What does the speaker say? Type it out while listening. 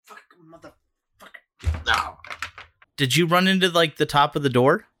Motherfucker. No. Did you run into like the top of the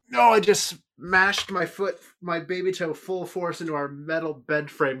door? No, I just mashed my baby toe full force into our metal bed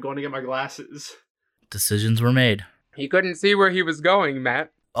frame going to get my glasses. Decisions were made. He couldn't see where he was going,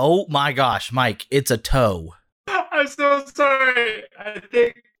 Matt. Oh my gosh, Mike, it's a toe. I'm so sorry. I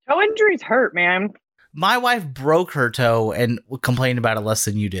think Toe injuries hurt, man. My wife broke her toe and complained about it less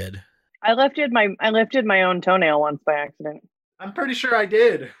than you did. I lifted my own toenail once by accident. I'm pretty sure I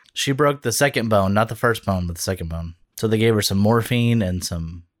did. She broke the second bone, not the first bone, but the second bone. So they gave her some morphine and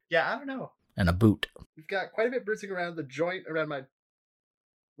Yeah, I don't know. and a boot. We've got quite a bit bruising around the joint around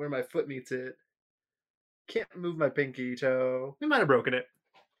where my foot meets it. Can't move my pinky toe. We might have broken it.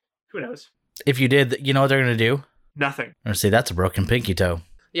 Who knows? If you did, you know what they're going to do? Nothing. They're going to say, that's a broken pinky toe.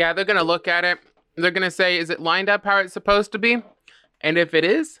 Yeah, they're going to look at it. They're going to say, is it lined up how it's supposed to be? And if it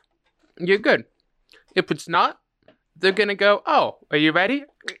is, you're good. If it's not, they're going to go, oh, are you ready?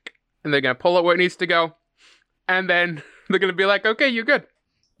 And they're going to pull it where it needs to go. And then they're going to be like, okay, you're good.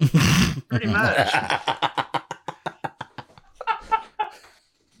 Pretty much.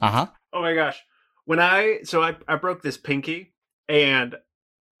 Uh-huh. Oh my gosh. I broke this pinky and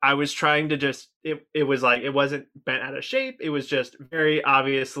I was trying to just, it was like, it wasn't bent out of shape. It was just very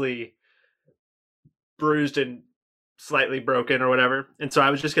obviously bruised and slightly broken or whatever. And so I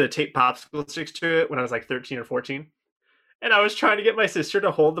was just going to tape popsicle sticks to it when I was like 13 or 14. And I was trying to get my sister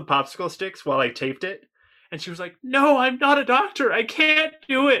to hold the popsicle sticks while I taped it. And she was like, no, I'm not a doctor. I can't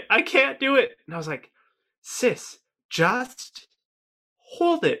do it. I can't do it. And I was like, sis, just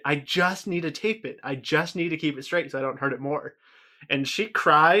hold it. I just need to tape it. I just need to keep it straight so I don't hurt it more. And she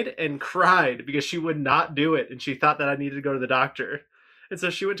cried and cried because she would not do it. And she thought that I needed to go to the doctor. And so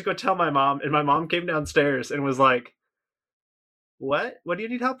she went to go tell my mom. And my mom came downstairs and was like, what? What do you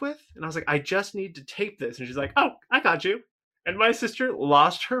need help with? And I was like, I just need to tape this. And she's like, oh, I got you. And my sister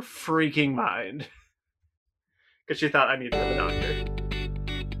lost her freaking mind. Because she thought I needed a doctor.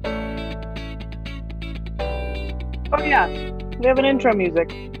 Oh yeah, we have an intro music.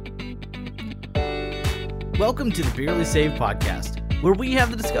 Welcome to the Barely Saved podcast, where we have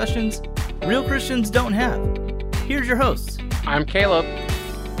the discussions real Christians don't have. Here's your hosts. I'm Caleb.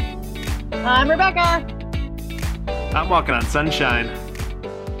 I'm Rebecca. I'm walking on sunshine.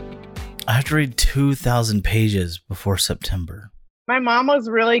 I have to read 2,000 pages before September. My mom was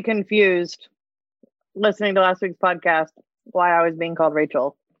really confused listening to last week's podcast why I was being called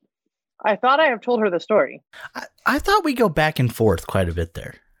Rachel. I thought I have told her the story. I thought we go back and forth quite a bit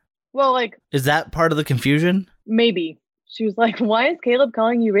there. Well, like, Is that part of the confusion? maybe. She was like, why is Caleb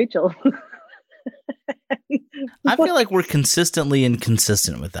calling you Rachel? I feel like we're consistently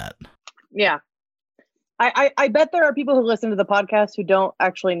inconsistent with that. Yeah. I bet there are people who listen to the podcast who don't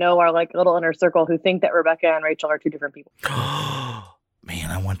actually know our like little inner circle who think that Rebecca and Rachel are two different people. Man,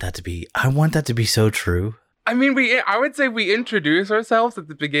 I want that to be so true. I mean, I would say we introduce ourselves at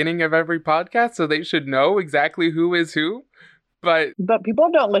the beginning of every podcast, so they should know exactly who is who. But people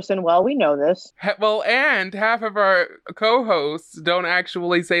don't listen well. We know this. and half of our co-hosts don't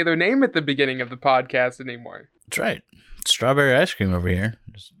actually say their name at the beginning of the podcast anymore. That's right. Strawberry ice cream over here.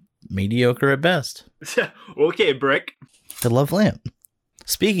 Just mediocre at best. Okay, Brick. The love lamp.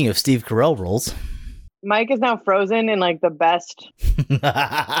 Speaking of Steve Carell roles. Mike is now frozen in like the best.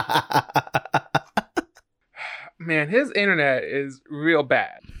 Man, his internet is real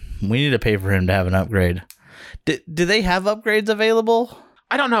bad. We need to pay for him to have an upgrade. Do they have upgrades available?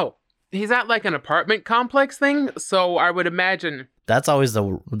 I don't know. He's at like an apartment complex thing, so I would imagine... That's always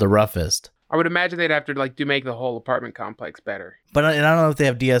the roughest. I would imagine they'd have to like make the whole apartment complex better. But I don't know if they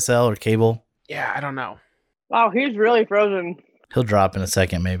have DSL or cable. Yeah, I don't know. Wow, he's really frozen. He'll drop in a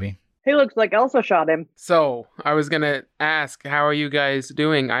second, maybe. He looks like Elsa shot him. So, I was gonna ask, how are you guys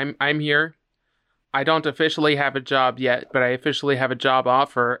doing? I'm here. I don't officially have a job yet, but I officially have a job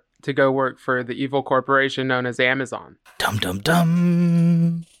offer to go work for the evil corporation known as Amazon. Dum dum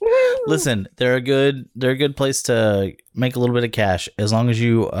dum. Listen, they're a good place to make a little bit of cash as long as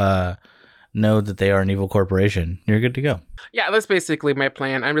you know that they are an evil corporation. You're good to go. Yeah, that's basically my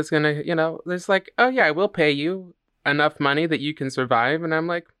plan. I'm just gonna, there's like, oh yeah, I will pay you enough money that you can survive, and I'm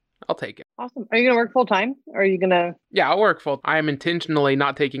like, I'll take it. Awesome. Are you gonna work full time, or are you gonna? Yeah, I'll work full. I am intentionally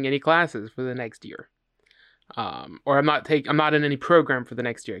not taking any classes for the next year, or I'm not in any program for the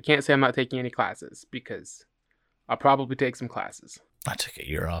next year. I can't say I'm not taking any classes because I'll probably take some classes. I took a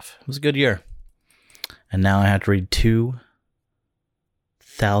year off. It was a good year, and now I have to read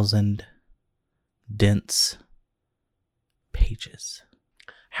 2,000 dense pages.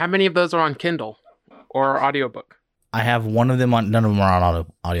 How many of those are on Kindle or audiobook? I have one of them on. None of them are on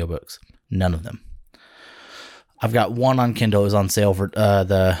audiobooks. None of them. I've got one on Kindle. It was on sale for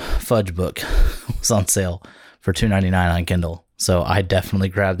the Fudge book. Was on sale for $2.99 on Kindle. So I definitely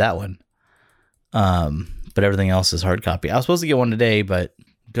grabbed that one. But everything else is hard copy. I was supposed to get one today, but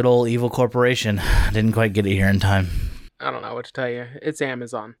good old evil corporation didn't quite get it here in time. I don't know what to tell you. It's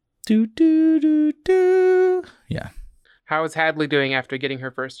Amazon. Do do do do. Yeah. How is Hadley doing after getting her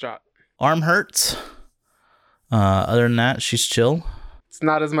first shot? Arm hurts. Other than that, she's chill. It's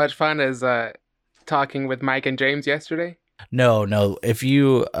not as much fun as talking with Mike and James yesterday. No. If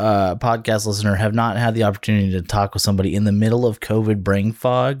you, podcast listener, have not had the opportunity to talk with somebody in the middle of COVID brain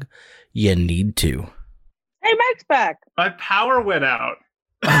fog, you need to. Hey, Mike's back. My power went out.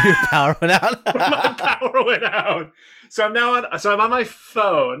 Oh, your power went out? My power went out. So I'm on my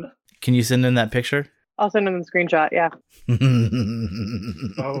phone. Can you send in that picture? I'll send him the screenshot. Yeah.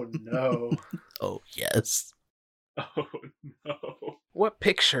 Oh no. Oh, yes. Oh no. What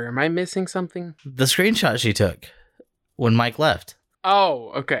picture? Am I missing something? The screenshot she took when Mike left.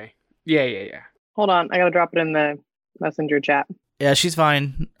 Oh, okay. Yeah. Hold on. I got to drop it in the messenger chat. Yeah, she's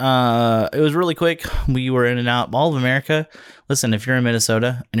fine. It was really quick. We were in and out. Mall of America. Listen, if you're in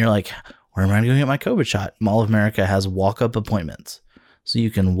Minnesota and you're like, where am I going to get my COVID shot? Mall of America has walk-up appointments. So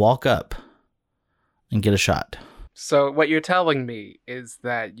you can walk up and get a shot. So what you're telling me is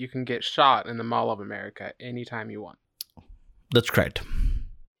that you can get shot in the Mall of America anytime you want. That's correct.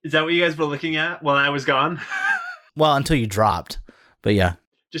 Is that what you guys were looking at while I was gone? Well, until you dropped. But yeah.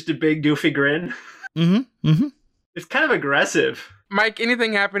 Just a big goofy grin. Mm-hmm. It's kind of aggressive. Mike,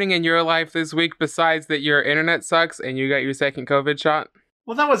 anything happening in your life this week besides that your internet sucks and you got your second COVID shot?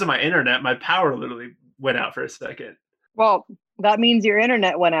 Well, that wasn't my internet. My power literally went out for a second. Well, that means your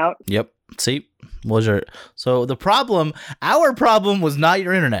internet went out. Yep. See? So our problem was not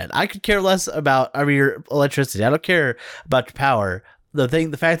your internet. I could care less about your electricity. I don't care about your power. The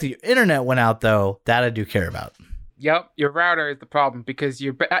fact that your internet went out, though, that I do care about. Yep, your router is the problem because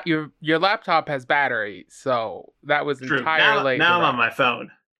your laptop has battery, so that was True. entirely. Now I'm on my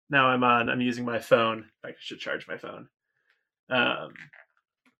phone. I'm using my phone. I should charge my phone.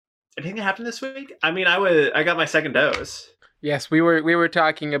 Anything happened this week? I mean, I got my second dose. Yes, we were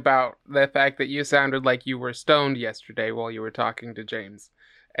talking about the fact that you sounded like you were stoned yesterday while you were talking to James,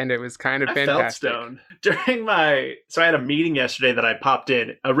 and it was kind of fantastic. I felt stoned so I had a meeting yesterday that I popped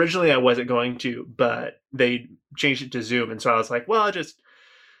in. Originally, I wasn't going to, but they changed it to Zoom, and so I was like, well, I'll just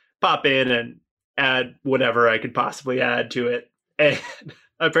pop in and add whatever I could possibly add to it. And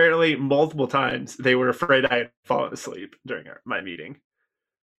apparently, multiple times they were afraid I had fallen asleep during my meeting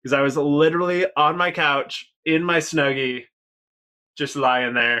because I was literally on my couch in my Snuggie. Just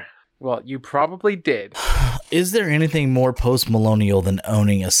lying there. Well, you probably did. Is there anything more post-millennial than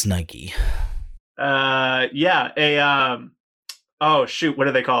owning a Snuggie? Yeah. Oh, shoot. What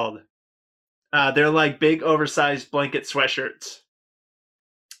are they called? They're like big, oversized blanket sweatshirts.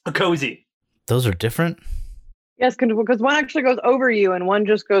 A cozy. Those are different? Yes, because one actually goes over you and one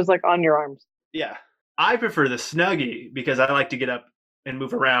just goes like on your arms. Yeah. I prefer the Snuggie because I like to get up and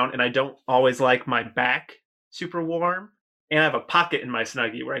move around, and I don't always like my back super warm. And I have a pocket in my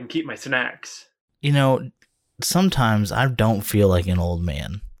Snuggie where I can keep my snacks. You know, sometimes I don't feel like an old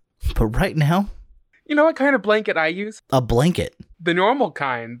man. But right now... You know what kind of blanket I use? A blanket. The normal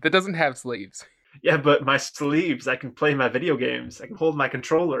kind that doesn't have sleeves. Yeah, but my sleeves, I can play my video games. I can hold my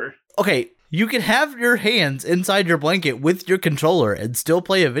controller. Okay, you can have your hands inside your blanket with your controller and still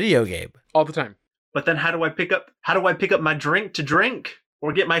play a video game. All the time. But then how do I pick up my drink to drink?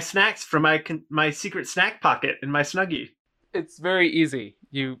 Or get my snacks from my secret snack pocket in my Snuggie? It's very easy.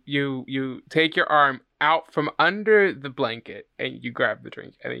 You take your arm out from under the blanket and you grab the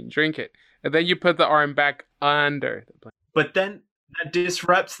drink and then you drink it. And then you put the arm back under the blanket. But then that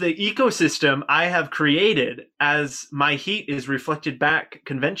disrupts the ecosystem I have created as my heat is reflected back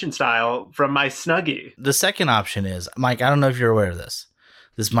convention style from my Snuggie. The second option is, Mike, I don't know if you're aware of this.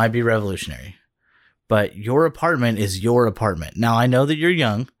 This might be revolutionary. But your apartment is your apartment. Now, I know that you're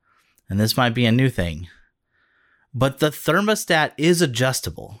young, and this might be a new thing. But the thermostat is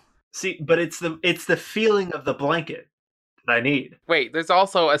adjustable. See, but it's the feeling of the blanket that I need. Wait, there's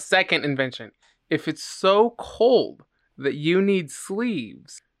also a second invention. If it's so cold that you need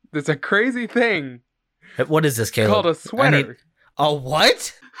sleeves, there's a crazy thing. What is this, Caleb? Called a sweater. A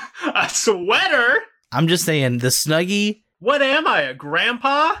what? A sweater? I'm just saying, the Snuggie... What am I, a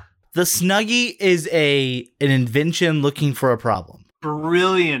grandpa? The Snuggie is an invention looking for a problem.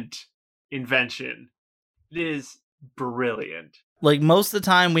 Brilliant invention. It is brilliant. Like, most of the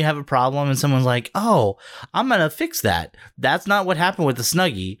time we have a problem and someone's like, oh, I'm going to fix that. That's not what happened with the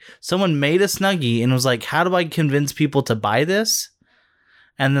Snuggie. Someone made a Snuggie and was like, how do I convince people to buy this?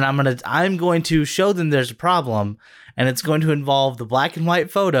 and then I'm going to show them there's a problem, and it's going to involve the black and white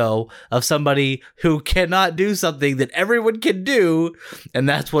photo of somebody who cannot do something that everyone can do, and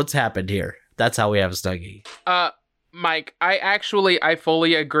that's what's happened here. That's how we have a Snuggie. Mike, I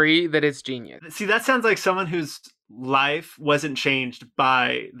fully agree that it's genius. See, that sounds like someone whose life wasn't changed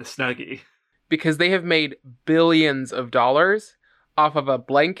by the Snuggie. Because they have made billions of dollars off of a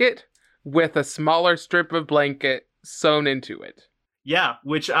blanket with a smaller strip of blanket sewn into it. Yeah,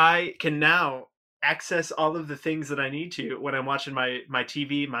 which I can now access all of the things that I need to when I'm watching my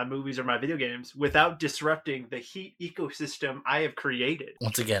TV, my movies, or my video games without disrupting the heat ecosystem I have created.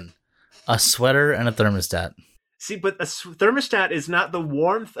 Once again, a sweater and a thermostat. See, but a thermostat is not the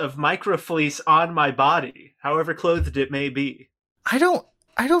warmth of microfleece on my body, however clothed it may be. I don't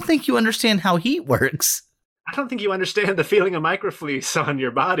think you understand how heat works. I don't think you understand the feeling of microfleece on your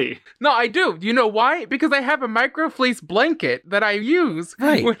body. No, I do. You know why? Because I have a microfleece blanket that I use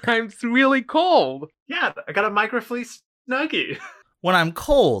when I'm really cold. Yeah, I got a microfleece Snuggie. When I'm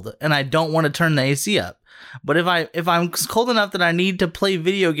cold and I don't want to turn the AC up. But if I'm cold enough that I need to play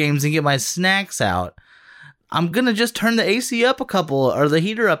video games and get my snacks out, I'm going to just turn the AC up or the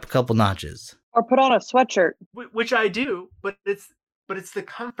heater up a couple notches. Or put on a sweatshirt. Which I do, but it's the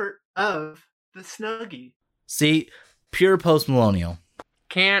comfort of the Snuggie. See, pure post-millennial.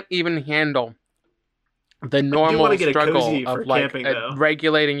 Can't even handle the normal struggle of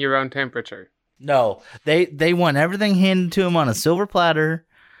regulating your own temperature. No, they want everything handed to them on a silver platter.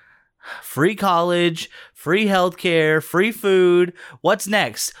 Free college, free healthcare, free food. What's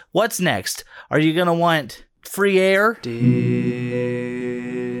next? Are you going to want free air? Did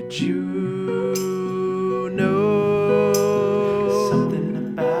you know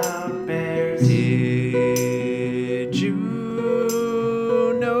something about bears? Did you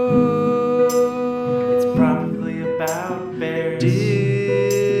know it's probably about bears?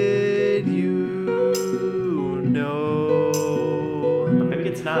 Did you know? But maybe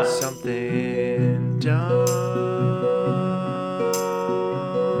it's not. Something dumb.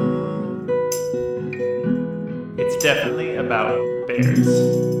 It's definitely about bears.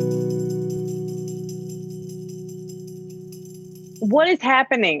 What is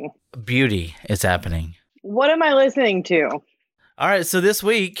happening? Beauty is happening. What am I listening to? All right, so this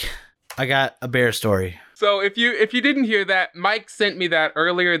week I got a bear story. So if you didn't hear that, Mike sent me that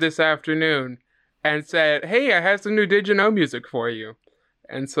earlier this afternoon and said, "Hey, I have some new Did You Know music for you."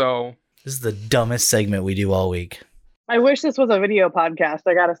 And so this is the dumbest segment we do all week. I wish this was a video podcast,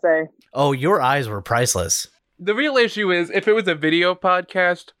 I gotta say. Oh, your eyes were priceless. The real issue is, if it was a video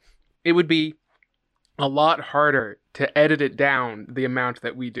podcast, it would be a lot harder to edit it down the amount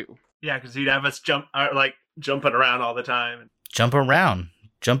that we do. Yeah, because you'd have us jumping around all the time. Jump around.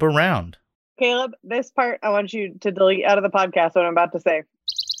 Caleb, this part I want you to delete out of the podcast what I'm about to say.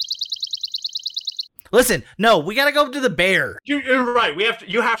 Listen, no, we gotta go to the bear. You're right.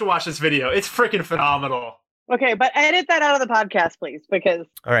 You have to watch this video. It's freaking phenomenal. Okay, but edit that out of the podcast, please, because...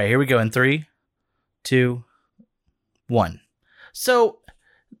 All right, here we go in 3, 2, 1. So,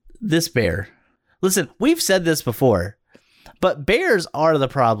 this bear. Listen, we've said this before, but bears are the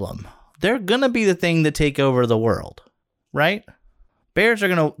problem. They're gonna be the thing that take over the world, right? Bears are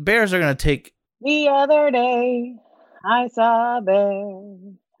gonna take... The other day, I saw a bear,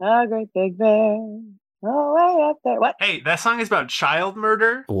 a great big bear, oh, way up there. What? Hey, that song is about child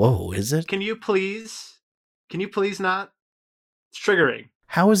murder. Whoa, is it? Can you please not? It's triggering.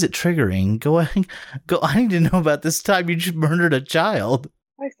 How is it triggering? Go. I need to know about this time you just murdered a child.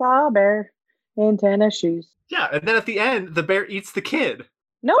 I saw a bear in tennis shoes. Yeah, and then at the end, the bear eats the kid.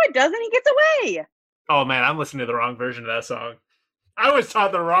 No, it doesn't. He gets away. Oh man, I'm listening to the wrong version of that song. I was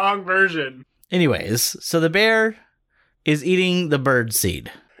taught the wrong version. Anyways, so the bear is eating the bird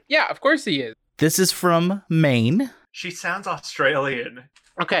seed. Yeah, of course he is. This is from Maine. She sounds Australian.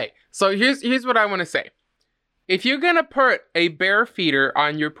 Okay, so here's what I want to say. If you're gonna put a bear feeder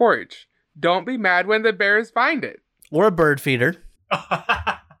on your porch, don't be mad when the bears find it. Or a bird feeder.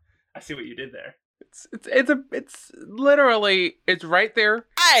 I see what you did there. It's literally, it's right there.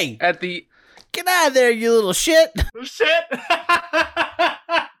 Hey! At the... Get out of there, you little shit! Shit!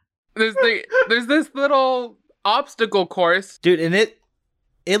 There's this little obstacle course. Dude, and it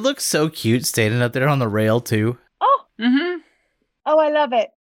looks so cute standing up there on the rail, too. Oh! Mm-hmm. Oh, I love it.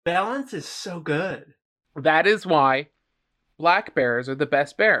 Balance is so good. That is why black bears are the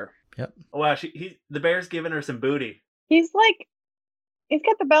best bear. Yep. Oh, wow, the bear's giving her some booty. He's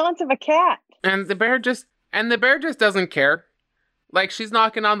got the balance of a cat. And the bear just doesn't care. Like, she's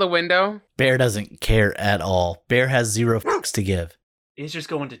knocking on the window. Bear doesn't care at all. Bear has 0 fucks to give. He's just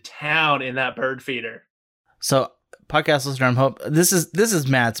going to town in that bird feeder. So podcast listener, I'm hope this is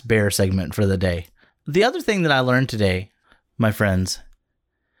Matt's bear segment for the day. The other thing that I learned today, my friends,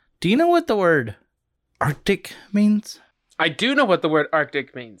 do you know what the word Arctic means? I do know what the word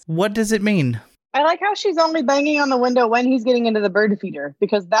Arctic means. What does it mean? I like how she's only banging on the window when he's getting into the bird feeder,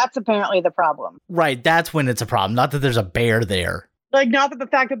 because that's apparently the problem. Right, that's when it's a problem. Not that there's a bear there. Like, not that the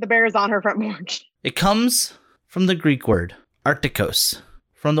fact that the bear is on her front porch. It comes from the Greek word arctikos,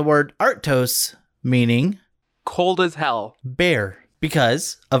 from the word arctos, meaning Cold as hell. bear,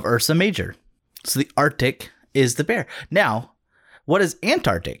 because of Ursa Major. So the Arctic is the bear. Now, what is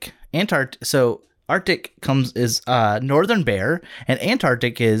Antarctic? So Arctic is northern bear, and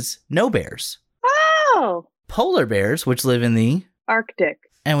Antarctic is no bears. Oh! Polar bears, which live in the Arctic.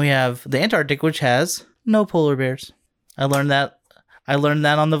 and we have the Antarctic, which has no polar bears. I learned that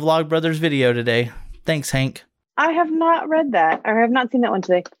on the Vlog Brothers video today. Thanks, Hank. I have not read that, or have not seen that one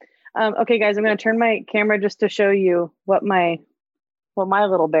today. Okay, guys, I'm going to turn my camera just to show you what my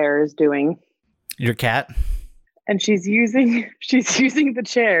little bear is doing. Your cat? And she's using the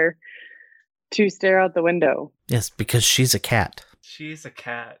chair to stare out the window. Yes, because she's a cat. She's a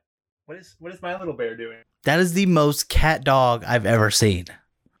cat. What is my little bear doing? That is the most cat dog I've ever seen.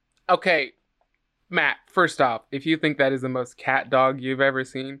 Okay, Matt, first off, if you think that is the most cat dog you've ever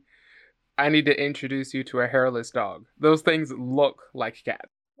seen, I need to introduce you to a hairless dog. Those things look like cats.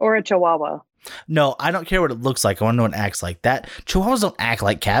 Or a chihuahua. No, I don't care what it looks like. I want to know what it acts like. Chihuahuas don't act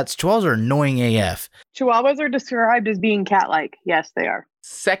like cats. Chihuahuas are annoying AF. Chihuahuas are described as being cat-like. Yes, they are.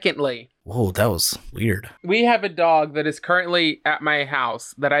 Secondly, Whoa, that was weird. we have a dog that is currently at my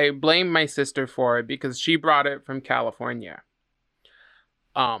house that I blame my sister for because she brought it from California.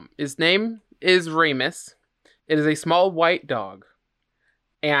 His name is Remus. It is a small white dog.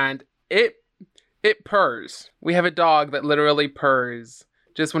 And it purrs. We have a dog that literally purrs.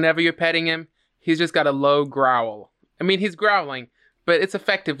 Just whenever you're petting him, he's just got a low growl. I mean, he's growling, but it's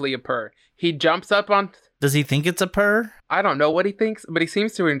effectively a purr. He jumps up on... Does he think it's a purr? I don't know what he thinks, but he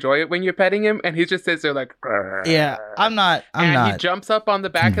seems to enjoy it when you're petting him, and he just sits there like... Yeah, I'm not. He jumps up on the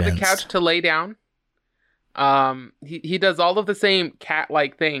back of the couch to lay down. He does all of the same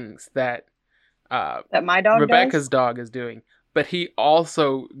cat-like things that my dog Rebecca's does? dog is doing, but he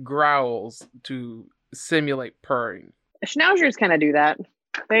also growls to simulate purring. Schnauzers kind of do that.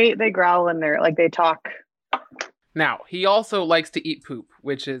 They growl and they talk. Now, he also likes to eat poop,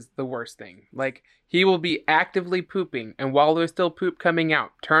 which is the worst thing. Like, he will be actively pooping, and while there's still poop coming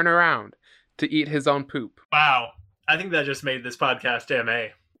out, turn around to eat his own poop. Wow. I think that just made this podcast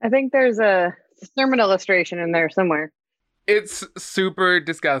MA. I think there's a sermon illustration in there somewhere. It's super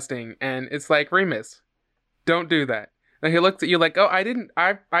disgusting, and it's like, Remus, don't do that. And he looks at you like, oh, I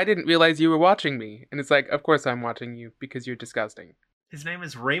didn't realize you were watching me. And it's like, of course I'm watching you, because you're disgusting. His name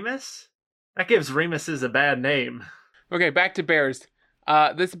is Remus? That gives Remus's a bad name. Okay, back to bears.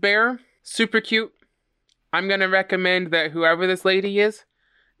 This bear, super cute. I'm going to recommend that whoever this lady is,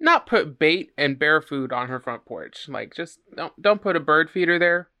 not put bait and bear food on her front porch. Like, just don't put a bird feeder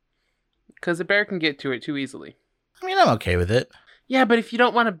there, because the bear can get to it too easily. I mean, I'm okay with it. Yeah, but if you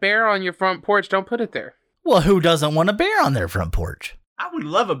don't want a bear on your front porch, don't put it there. Well, who doesn't want a bear on their front porch? I would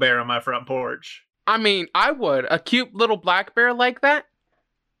love a bear on my front porch. I mean, I would. A cute little black bear like that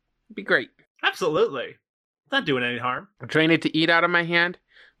would be great. Absolutely. Not doing any harm. Train it to eat out of my hand.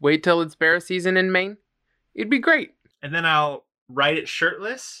 Wait till it's bear season in Maine. It'd be great. And then I'll ride it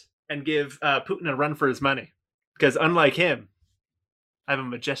shirtless and give Putin a run for his money. Because unlike him, I have a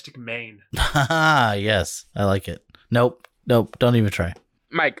majestic mane. Yes, I like it. Nope, don't even try.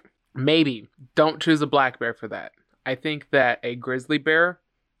 Mike, maybe don't choose a black bear for that. I think that a grizzly bear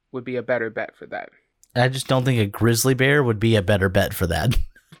would be a better bet for that. I just don't think a grizzly bear would be a better bet for that.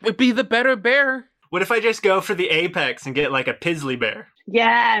 Would be the better bear. What if I just go for the apex and get like a pizzly bear?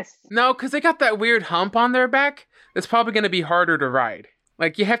 Yes. No, because they got that weird hump on their back. It's probably going to be harder to ride.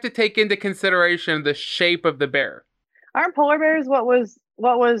 Like, you have to take into consideration the shape of the bear. Aren't polar bears what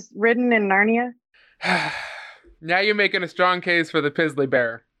was ridden in Narnia? Now you're making a strong case for the pizzly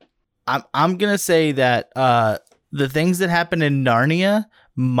bear. I'm gonna say that the things that happen in Narnia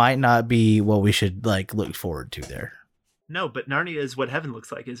might not be what we should like look forward to there. No, but Narnia is what heaven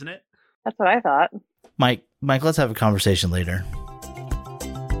looks like, isn't it? That's what I thought. Mike, let's have a conversation later.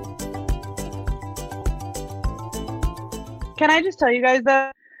 Can I just tell you guys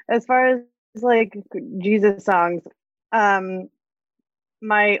that as far as like Jesus songs,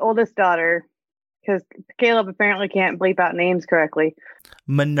 my oldest daughter, because Caleb apparently can't bleep out names correctly.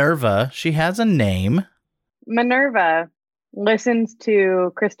 Minerva, she has a name. Minerva listens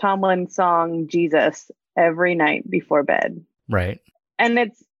to Chris Tomlin's song Jesus every night before bed. Right. And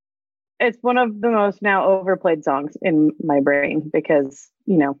it's one of the most now overplayed songs in my brain because,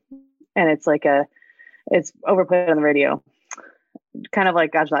 and it's it's overplayed on the radio, kind of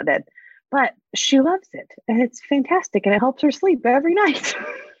like God's Not Dead. But she loves it, and it's fantastic, and it helps her sleep every night.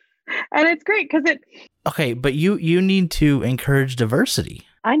 And it's great because it... Okay, but you need to encourage diversity.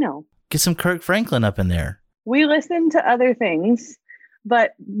 I know. Get some Kirk Franklin up in there. We listen to other things,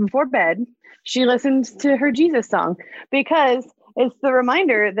 but before bed, she listens to her Jesus song because it's the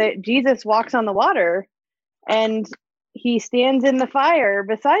reminder that Jesus walks on the water and he stands in the fire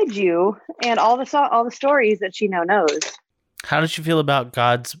beside you, and all the stories that she now knows. How does she feel about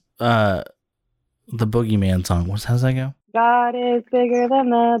God's the Boogeyman song? How does that go? God is bigger than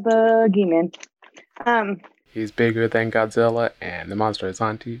the boogeyman. He's bigger than Godzilla and the monster is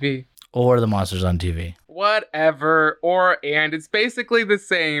on TV. Or the monsters on TV. Whatever. And it's basically the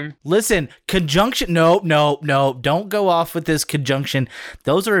same. Listen, conjunction. No. Don't go off with this conjunction.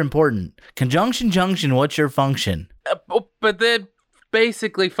 Those are important. Conjunction, junction, what's your function? But that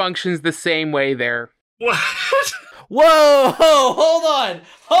basically functions the same way there. What? Whoa, hold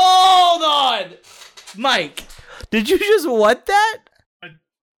on. Mike, did you just what that?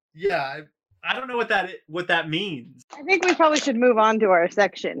 Yeah, I don't know what that means. I think we probably should move on to our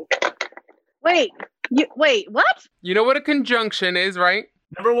section. Wait, what? You know what a conjunction is, right?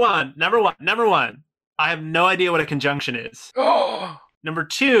 Number one. I have no idea what a conjunction is. Number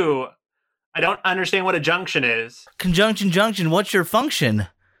two, I don't understand what a junction is. Conjunction, junction, what's your function?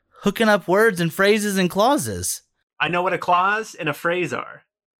 Hooking up words and phrases and clauses. I know what a clause and a phrase are.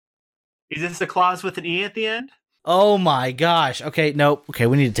 Is this the clause with an E at the end? Oh my gosh. Okay, nope. Okay,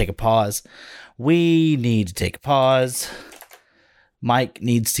 we need to take a pause. Mike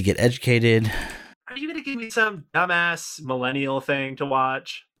needs to get educated. Are you going to give me some dumbass millennial thing to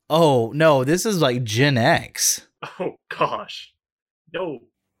watch? Oh, no, this is like Gen X. Oh, gosh. No.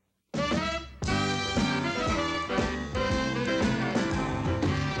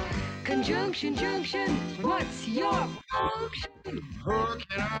 Conjunction, junction, what's your function?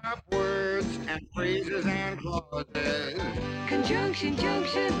 Hooking up words and phrases and clauses. Conjunction,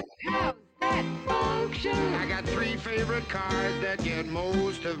 junction, how's that function? I got 3 favorite cars that get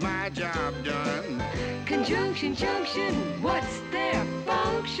most of my job done. Conjunction, junction, what's their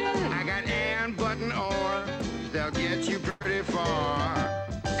function? I got and, but, and or. They'll get you pretty far.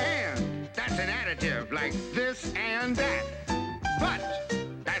 And that's an additive like this and that. But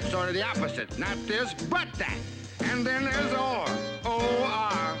that's sort of the opposite. Not this, but that. And then there's or.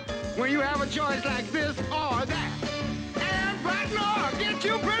 O-R. When you have a choice like this or that. And, but, and or get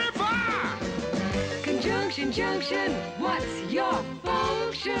you pretty far. Conjunction, junction, what's your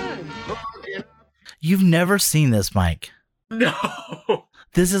function? You've never seen this, Mike. No.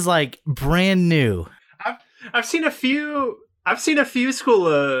 This is like brand new. I've seen a few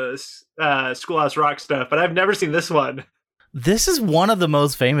Schoolhouse Rock stuff, but I've never seen this one. This is one of the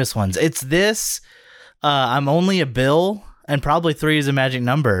most famous ones. It's this, I'm Only a Bill, and probably 3 is a magic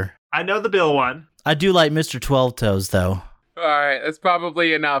number. I know the Bill one. I do like Mr. 12 Toes, though. All right, that's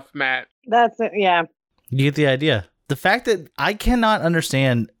probably enough, Matt. That's it, yeah. You get the idea. The fact that I cannot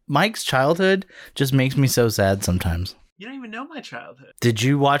understand Mike's childhood just makes me so sad sometimes. You don't even know my childhood. Did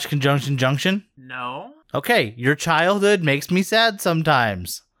you watch Conjunction Junction? No. Okay, your childhood makes me sad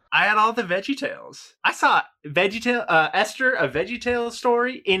sometimes. I had all the VeggieTales. I saw Esther, a VeggieTales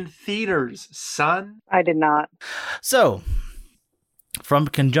story in theaters, son. I did not. So, from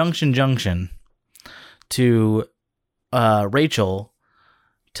Conjunction Junction to Rachel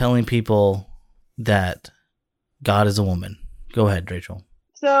telling people that God is a woman. Go ahead, Rachel.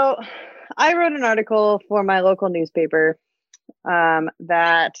 So I wrote an article for my local newspaper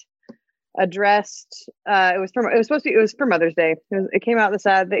that addressed it was for Mother's Day. It came out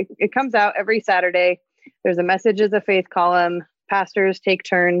it comes out every Saturday. There's a Messages of Faith column. Pastors take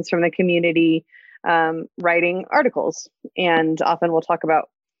turns from the community writing articles, and often we'll talk about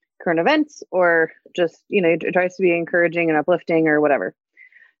current events or just it tries to be encouraging and uplifting or whatever.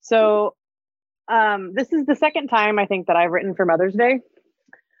 So this is the second time I think that I've written for Mother's Day,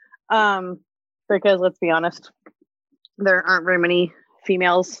 because let's be honest, there aren't very many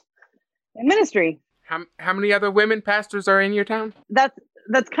females in ministry. How many other women pastors are in your town?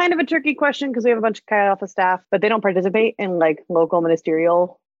 That's kind of a tricky question because we have a bunch of Chi Alpha staff, but they don't participate in like local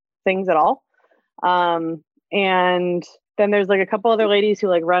ministerial things at all. And then there's like a couple other ladies who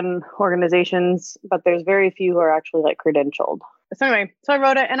like run organizations, but there's very few who are actually like credentialed. So anyway, so I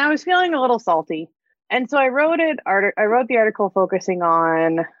wrote it and I was feeling a little salty. And so I wrote the article focusing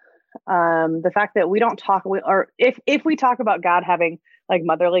on the fact that we don't talk, if we talk about God having like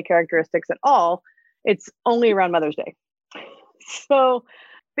motherly characteristics at all, it's only around Mother's Day. So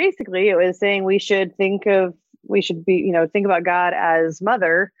basically it was saying we should think about God as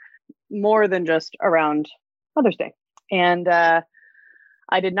mother more than just around Mother's Day. And I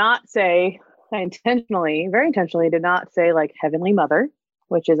very intentionally did not say like Heavenly Mother,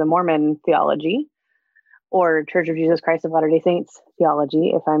 which is a Mormon theology, or Church of Jesus Christ of Latter-day Saints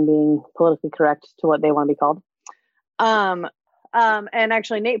theology, if I'm being politically correct to what they want to be called. And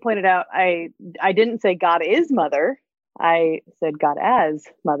actually Nate pointed out, I didn't say God is mother. I said God as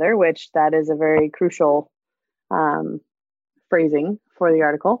mother, which that is a very crucial phrasing for the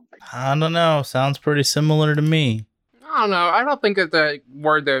article. I don't know. Sounds pretty similar to me. I don't know. I don't think that the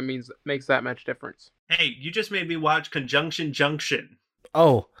word there makes that much difference. Hey, you just made me watch Conjunction Junction.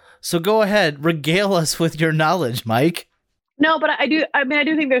 Oh, so go ahead, regale us with your knowledge, Mike. No, but I do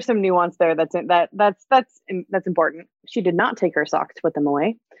think there's some nuance there that's important. She did not take her socks to put them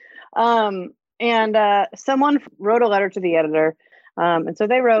away. And someone wrote a letter to the editor. And so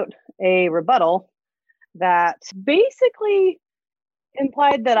they wrote a rebuttal that basically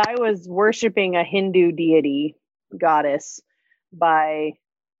implied that I was worshiping a Hindu deity goddess by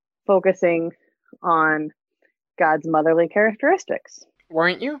focusing on God's motherly characteristics.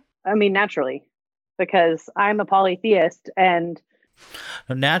 Weren't you? I mean, naturally, because I'm a polytheist, and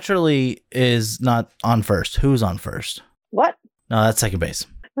Naturally is not on first. Who's on first? what? No, that's second base.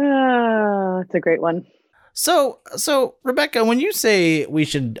 It's a great one. So Rebecca, when you say we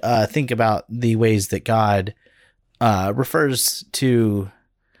should think about the ways that God refers to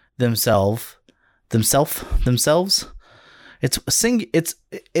themselves,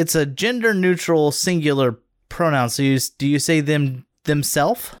 it's a gender neutral singular pronoun. So do you say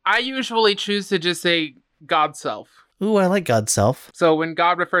themself? I usually choose to just say God's self. Ooh, I like God's self. So when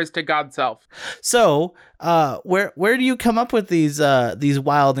God refers to God's self. So, where do you come up with these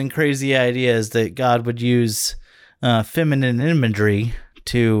wild and crazy ideas that God would use feminine imagery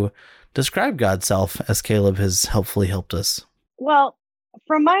to describe God's self, as Caleb has helpfully helped us? Well,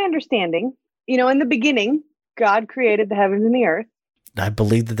 from my understanding, in the beginning, God created the heavens and the earth. I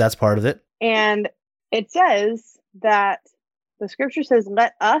believe that that's part of it. And it says that the scripture says,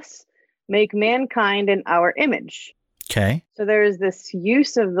 let us make mankind in our image. Okay. So there is this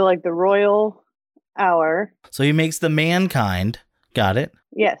use of the royal hour. So he makes the mankind. Got it.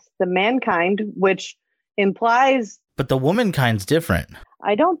 Yes, the mankind, which implies. But the womankind's different.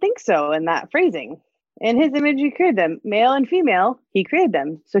 I don't think so in that phrasing. In his image, he created them. Male and female, he created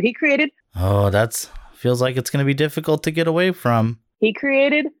them. So he created. Oh, that's feels like it's going to be difficult to get away from. He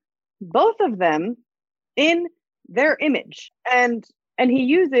created both of them in their image. And he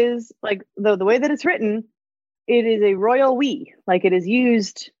uses, the way that it's written, it is a royal we, it is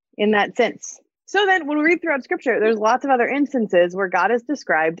used in that sense. So then when we read throughout scripture, there's lots of other instances where God is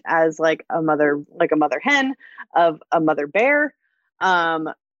described as a mother hen, of a mother bear, of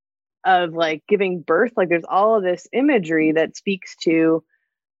giving birth. There's all of this imagery that speaks to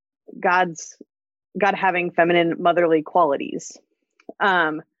God having feminine motherly qualities.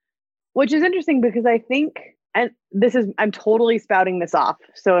 Which is interesting because I think, and I'm totally spouting this off.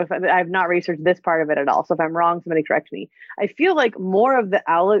 So if I've not researched this part of it at all. So if I'm wrong, somebody correct me. I feel like more of the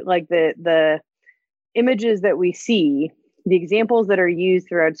the images that we see, the examples that are used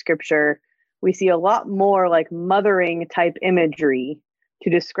throughout scripture, we see a lot more mothering type imagery to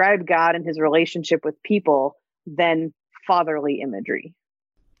describe God and his relationship with people than fatherly imagery.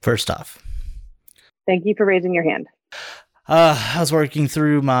 First off, thank you for raising your hand. I was working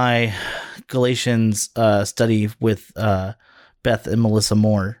through my Galatians study with Beth and Melissa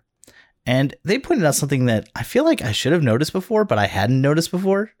Moore, and they pointed out something that I feel like I should have noticed before, but I hadn't noticed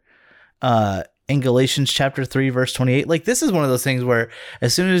before. In Galatians chapter 3, verse 28, this is one of those things where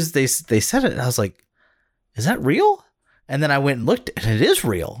as soon as they said it, I was like, is that real? And then I went and looked, and it is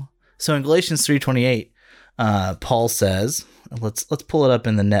real. So in Galatians 3:28, Paul says, let's pull it up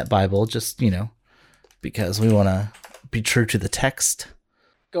in the Net Bible, just, because we want to be true to the text.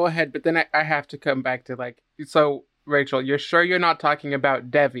 Go ahead, but then I have to come back to so Rachel, you're sure you're not talking about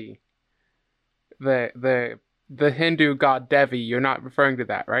Devi, the Hindu god Devi? You're not referring to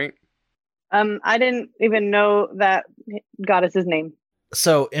that, right? I didn't even know that goddess's name.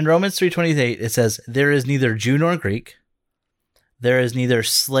 So in Romans 3:28, it says, there is neither Jew nor Greek, there is neither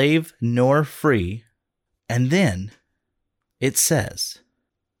slave nor free, and then it says,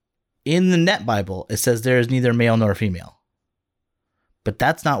 in the Net Bible, it says there is neither male nor female. But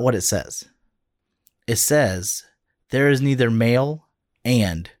that's not what it says. It says there is neither male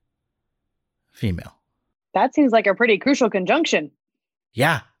and female. That seems like a pretty crucial conjunction.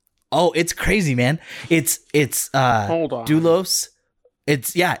 Yeah. Oh, it's crazy, man. It's Hold on. doulos.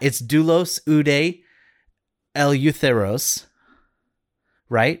 It's doulos, oude, eleutheros,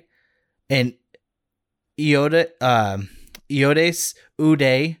 right? And Iodes,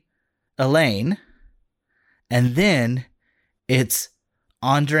 Ude, Elaine, and then it's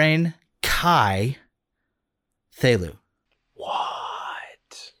Andrain, Kai, Thelu.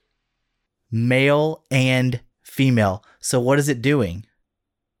 What? Male and female. So what is it doing?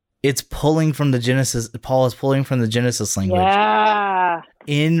 It's pulling from the Genesis. Paul is pulling from the Genesis language Yeah.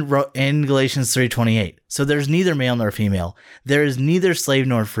 in Galatians 3:28. So there's neither male nor female. There is neither slave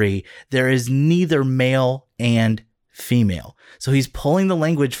nor free. There is neither male and female. So he's pulling the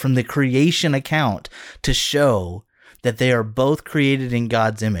language from the creation account to show that they are both created in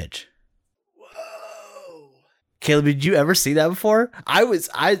God's image. Whoa. Caleb, did you ever see that before? I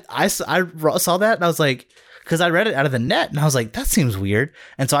saw that and I was like, because I read it out of the net and I was like, that seems weird.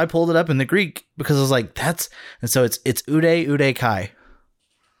 And so I pulled it up in the Greek because I was like, and so it's Ude Kai.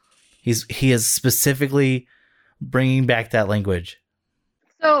 He is specifically bringing back that language.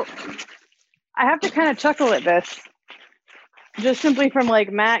 So I have to kind of chuckle at this, just simply from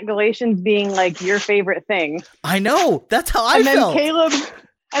like Matt Galatians being like your favorite thing. I know, that's how I and felt.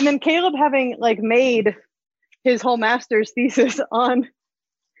 then Caleb having like made his whole master's thesis on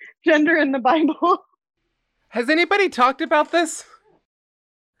gender in the Bible. Has anybody talked about this?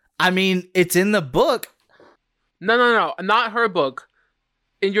 I mean, it's in the book. No, not her book.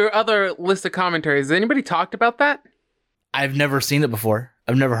 In your other list of commentaries, has anybody talked about that? I've never seen it before.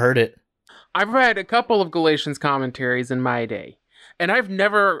 I've never heard it. I've read a couple of Galatians commentaries in my day, and I've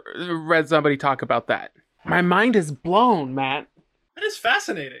never read somebody talk about that. My mind is blown, Matt. That is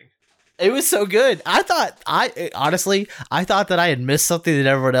fascinating. It was so good. I thought that I had missed something that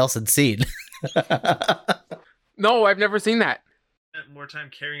everyone else had seen. No, I've never seen that. Spent more time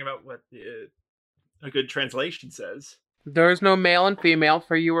caring about what a good translation says. There is no male and female,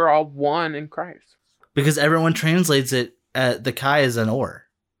 for you are all one in Christ. Because everyone translates it the Kai as an or.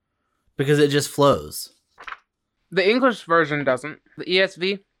 Because it just flows. The English version doesn't. The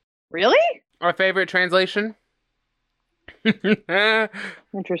ESV, Really? our favorite translation.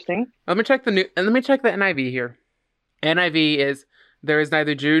 Interesting. Let me check the NIV here. NIV is, there is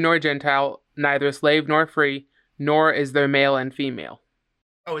neither Jew nor Gentile, neither slave nor free, nor is there male and female.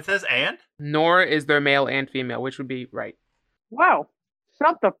 Oh, it says and? Nor is there male and female, which would be right. Wow.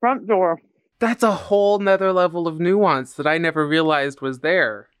 Shut the front door. That's a whole nother level of nuance that I never realized was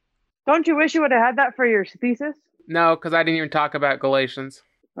there. Don't you wish you would have had that for your thesis? No, because I didn't even talk about Galatians.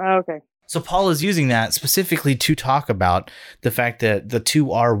 Okay. So Paul is using that specifically to talk about the fact that the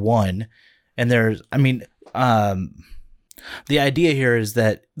two are one. And there's, the idea here is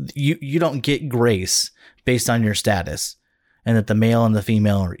that you don't get grace based on your status, and that the male and the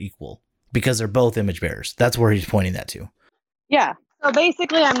female are equal because they're both image bearers. That's where he's pointing that to. Yeah. So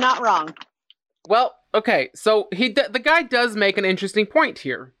basically, I'm not wrong. Well, okay, so the guy does make an interesting point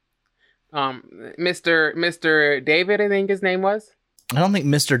here. Mr. David, I think his name was. I don't think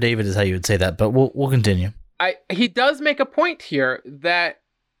Mr. David is how you would say that, but we'll continue. He does make a point here that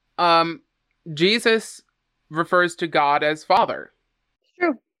Jesus refers to God as Father. It's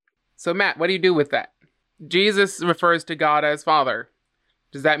true. So Matt, what do you do with that? Jesus refers to God as Father.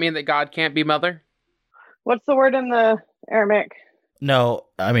 Does that mean that God can't be Mother? What's the word in the Aramaic? No,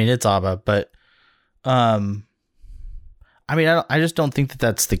 I mean, it's Abba, but I just don't think that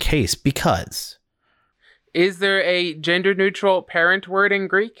that's the case because... Is there a gender-neutral parent word in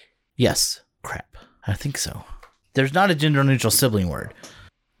Greek? Yes. Crap. I think so. There's not a gender-neutral sibling word.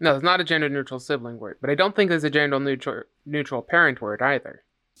 No, there's not a gender-neutral sibling word, but I don't think there's a gender-neutral parent word either.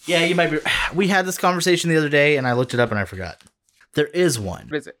 Yeah, you might be... We had this conversation the other day, and I looked it up and I forgot. There is one.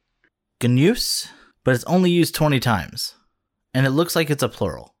 What is it? Gneus, but it's only used 20 times. And it looks like it's a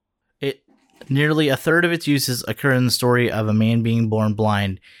plural. Nearly a third of its uses occur in the story of a man being born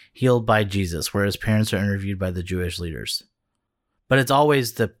blind, healed by Jesus, where his parents are interviewed by the Jewish leaders. But it's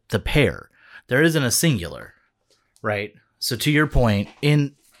always the pair. There isn't a singular, right? So to your point,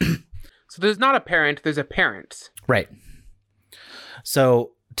 So there's not a parent, there's a parent. Right.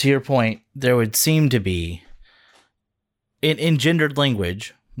 So to your point, there would seem to be, in gendered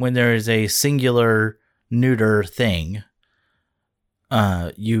language, when there is a singular neuter thing,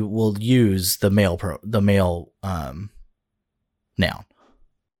 you will use the male noun.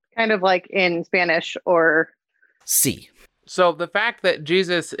 Kind of like in Spanish or... Sí. So the fact that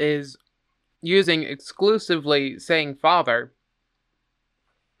Jesus is using exclusively saying Father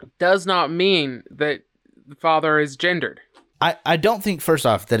does not mean that the Father is gendered. I don't think, first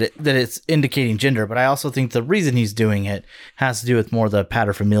off, that it's indicating gender, but I also think the reason he's doing it has to do with more the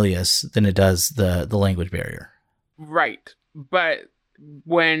paterfamilias than it does the language barrier. Right. But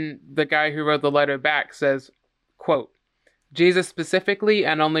when the guy who wrote the letter back says, quote, Jesus specifically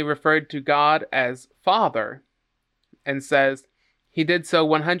and only referred to God as Father and says he did so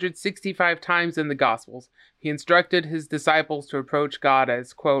 165 times in the Gospels. He instructed his disciples to approach God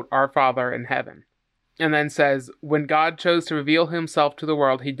as, quote, our Father in heaven. And then says, when God chose to reveal himself to the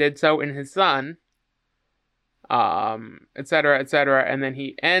world, he did so in his Son, etc., etc. And then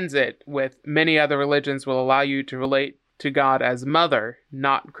he ends it with, many other religions will allow you to relate to God as mother,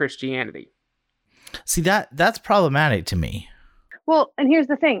 not Christianity. See, that's problematic to me. Well, and here's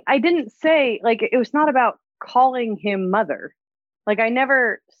the thing. I didn't say, like, it was not about calling him mother. Like, I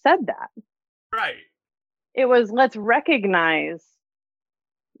never said that. Right. It was, let's recognize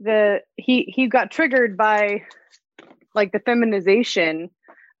he got triggered by, like, the feminization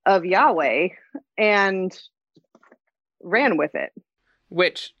of Yahweh and ran with it.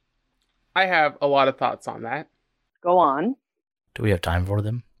 Which I have a lot of thoughts on that. Go on. Do we have time for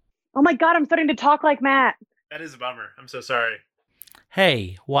them? Oh my God, I'm starting to talk like Matt. That is a bummer. I'm so sorry.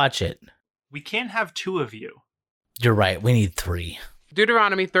 Hey, watch it. We can't have two of you. You're right. We need 3.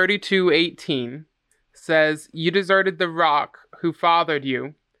 Deuteronomy 32:18 says, you deserted the rock who fathered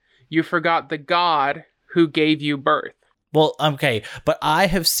you. You forgot the God who gave you birth. Well, okay, but I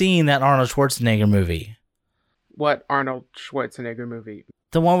have seen that Arnold Schwarzenegger movie. What Arnold Schwarzenegger movie?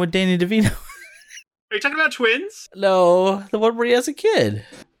 The one with Danny DeVito. Are you talking about twins? No, the one where he has a kid.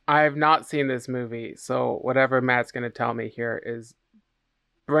 I have not seen this movie, so whatever Matt's going to tell me here is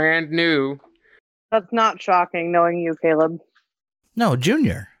brand new. That's not shocking, knowing you, Caleb. No,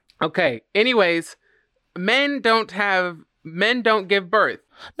 Junior. Okay, anyways, men don't give birth.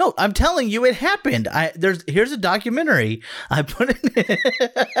 No, I'm telling you, it happened. Here's a documentary. I put it.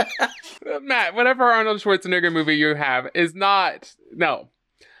 Matt, whatever Arnold Schwarzenegger movie you have is not. No.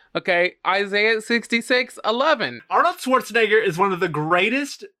 Okay, Isaiah 66:11. Arnold Schwarzenegger is one of the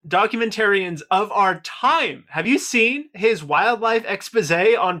greatest documentarians of our time. Have you seen his wildlife expose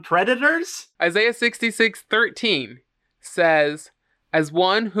on predators? Isaiah 66:13 says, as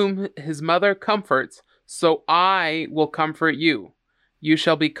one whom his mother comforts, so I will comfort you. You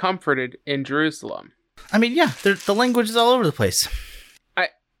shall be comforted in Jerusalem. I mean, yeah, the language is all over the place.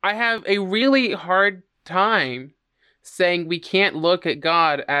 I have a really hard time saying we can't look at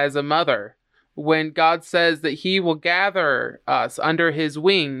God as a mother when God says that he will gather us under his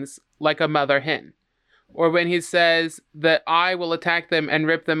wings like a mother hen. Or when he says that I will attack them and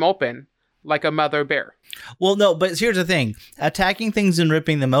rip them open like a mother bear. Well, no, but here's the thing. Attacking things and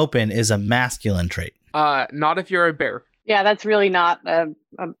ripping them open is a masculine trait. Not if you're a bear. Yeah, that's really not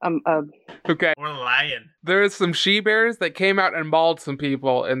Okay. Or lion. There's some she-bears that came out and mauled some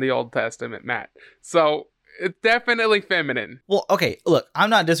people in the Old Testament, Matt. So it's definitely feminine. Well, okay, look, I'm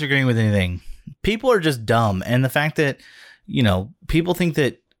not disagreeing with anything. People are just dumb. And the fact that, people think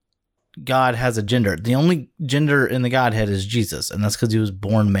that God has a gender. The only gender in the Godhead is Jesus. And that's because he was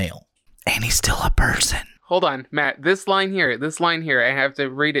born male. And he's still a person. Hold on, Matt. This line here, I have to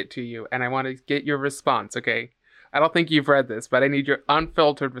read it to you. And I want to get your response, okay? I don't think you've read this, but I need your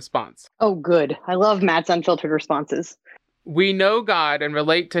unfiltered response. Oh, good. I love Matt's unfiltered responses. We know God and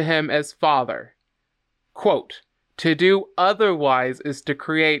relate to him as Father. Quote, to do otherwise is to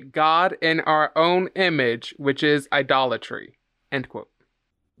create God in our own image, which is idolatry. End quote.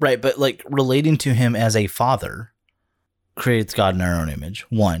 Right, but like relating to him as a father creates God in our own image.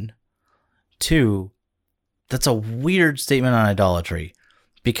 1. 2, that's a weird statement on idolatry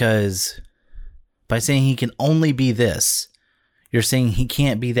because by saying he can only be this, you're saying he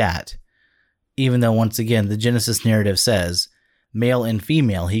can't be that. Even though, once again, the Genesis narrative says male and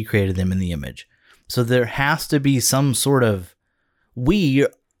female, he created them in the image. So there has to be some sort of,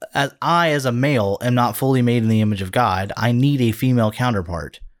 I as a male am not fully made in the image of God. I need a female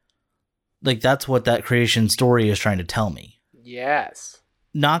counterpart. Like, that's what that creation story is trying to tell me. Yes.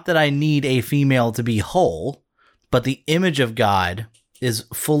 Not that I need a female to be whole, but the image of God is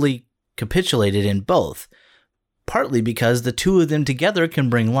fully capitulated in both, partly because the two of them together can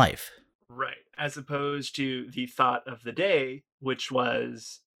bring life. Right. As opposed to the thought of the day, which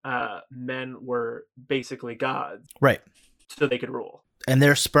was men were basically gods. Right. So they could rule. And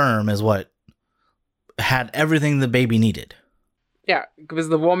their sperm is what had everything the baby needed. Yeah, because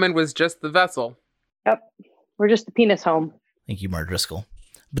the woman was just the vessel. Yep. We're just the penis home. Thank you, Mark Driscoll.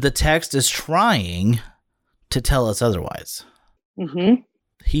 But the text is trying to tell us otherwise. Mm-hmm.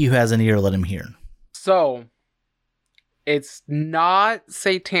 He who has an ear, let him hear. So, it's not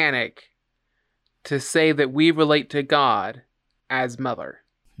satanic to say that we relate to God as mother.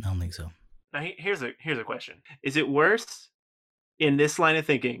 I don't think so. Now, here's a question. Is it worse in this line of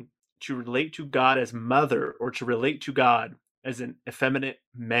thinking to relate to God as mother or to relate to God as an effeminate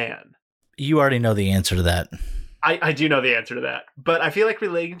man? You already know the answer to that. I do know the answer to that, but I feel like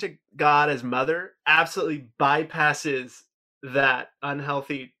relating to God as mother absolutely bypasses that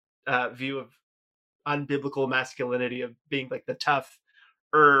unhealthy view of unbiblical masculinity of being like the tough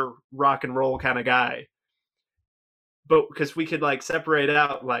rock and roll kind of guy. But because we could like separate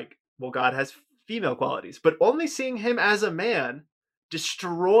out like, well, God has female qualities, but only seeing him as a man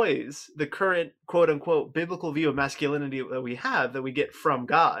destroys the current quote unquote biblical view of masculinity that we have, that we get from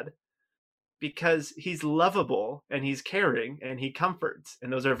God, because he's lovable and he's caring and he comforts,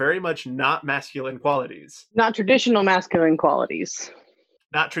 and those are very much not masculine qualities, Not traditional masculine qualities.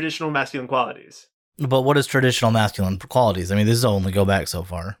 not traditional masculine qualities. But what is traditional masculine qualities? I mean, this is only go back so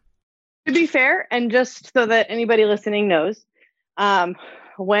far. To be fair, and just so that anybody listening knows,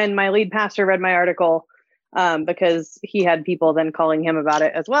 when my lead pastor read my article, because he had people then calling him about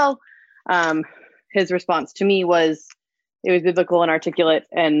it as well, his response to me was, it was biblical and articulate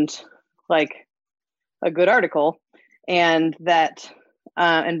and like a good article, and that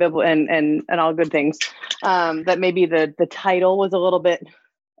and biblical and all good things. That maybe the title was a little bit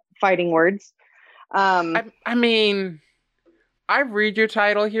fighting words. I mean, I read your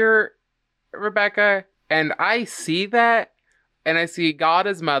title here, Rebecca, and I see that, and I see God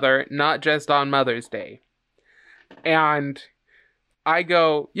as mother, not just on Mother's Day. And I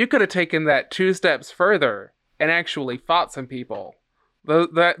go, you could have taken that 2 steps further and actually fought some people.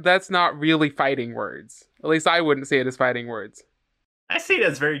 That's not really fighting words. At least I wouldn't see it as fighting words. I see it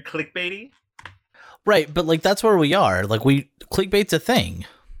as very clickbaity. Right, but like that's where we are. Like clickbait's a thing.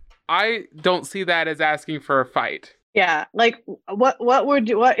 I don't see that as asking for a fight. Yeah, like what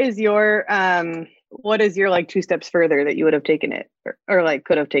is your like 2 steps further that you would have taken it or like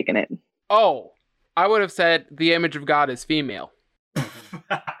could have taken it? Oh, I would have said the image of God is female.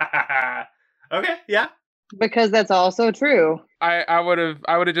 Okay, yeah. Because that's also true. I would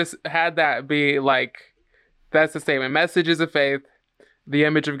have just had that be like, that's the statement. Messages of faith, the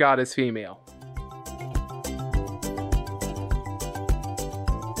image of God is female.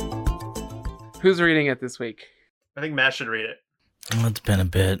 Who's reading it this week? I think Matt should read it. Oh, it's been a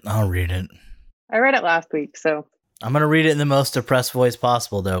bit. I'll read it. I read it last week, so I'm gonna read it in the most depressed voice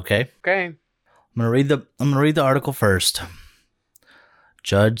possible, though. Okay. Okay. I'm gonna read the article first.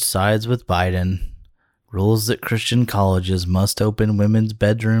 Judge sides with Biden. Rules that Christian colleges must open women's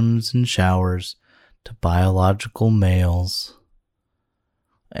bedrooms and showers to biological males.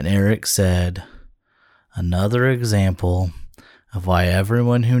 And Eric said, another example of why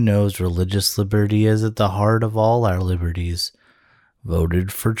everyone who knows religious liberty is at the heart of all our liberties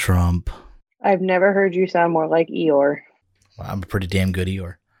voted for Trump. I've never heard you sound more like Eeyore. Well, I'm a pretty damn good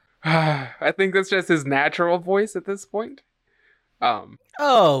Eeyore. I think that's just his natural voice at this point.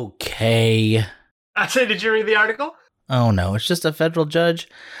 Okay. I said, did you read the article? Oh no, it's just a federal judge.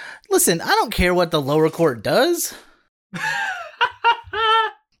 Listen, I don't care what the lower court does.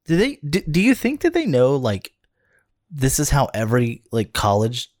 Do you think that they know like this is how every like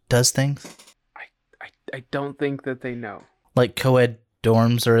college does things? I don't think that they know. Like co-ed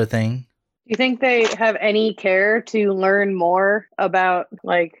dorms are a thing? Do you think they have any care to learn more about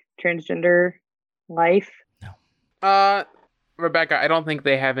like transgender life? No. Rebecca, I don't think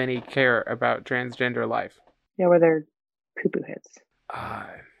they have any care about transgender life. Yeah, where they're poo-poo hits.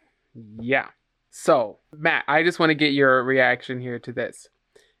 Yeah. So, Matt, I just want to get your reaction here to this.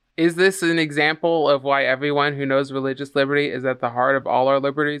 Is this an example of why everyone who knows religious liberty is at the heart of all our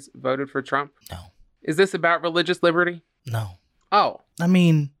liberties voted for Trump? No. Is this about religious liberty? No. Oh. I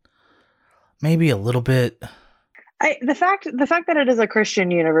mean, maybe a little bit. The fact that it is a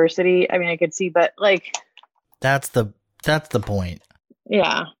Christian university, I mean, I could see, but like That's the point.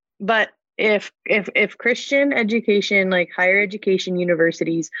 yeah. But if Christian education, like higher education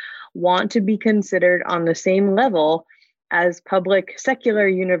universities, want to be considered on the same level as public secular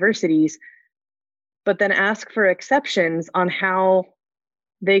universities, but then ask for exceptions on how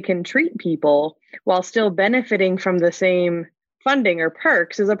they can treat people while still benefiting from the same funding or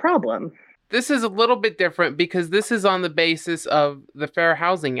perks, is a problem. This is a little bit different because this is on the basis of the Fair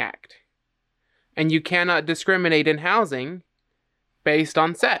Housing Act. And you cannot discriminate in housing based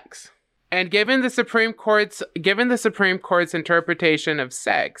on sex. And given the Supreme Court's interpretation of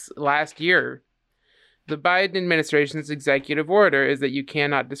sex last year, the Biden administration's executive order is that you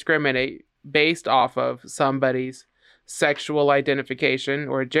cannot discriminate based off of somebody's sexual identification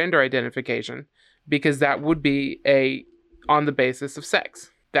or gender identification, because that would be on the basis of sex.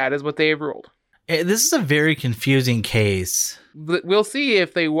 That is what they have ruled. This is a very confusing case. We'll see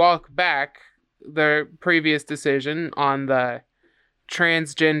if they walk back their previous decision on the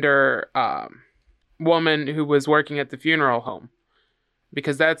transgender woman who was working at the funeral home.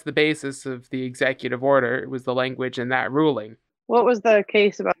 because that's the basis of the executive order. It was the language in that ruling. What was the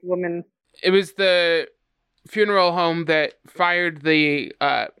case about the woman? It was the funeral home that fired the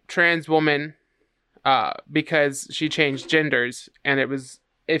trans woman because she changed genders, and it was,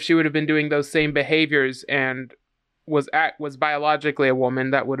 if she would have been doing those same behaviors and was biologically a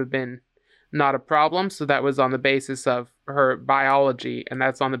woman, that would have been not a problem. So that was on the basis of her biology, and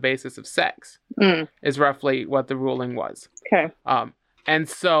that's on the basis of sex, is roughly what the ruling was. Okay. And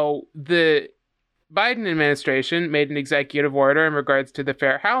so the Biden administration made an executive order in regards to the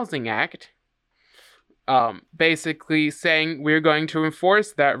Fair Housing Act, basically saying we're going to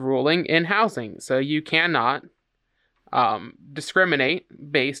enforce that ruling in housing. So you cannot discriminate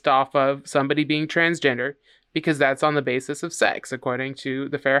based off of somebody being transgender, because that's on the basis of sex, according to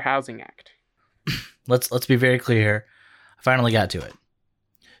the Fair Housing Act. Let's be very clear here. I finally got to it.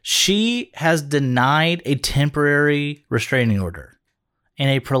 She has denied a temporary restraining order and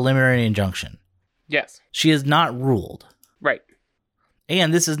a preliminary injunction. Yes. She is not ruled. Right.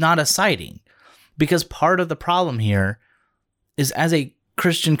 And this is not a citing, because part of the problem here is, as a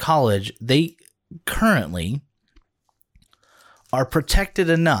Christian college, they currently are protected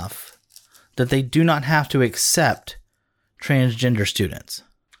enough that they do not have to accept transgender students.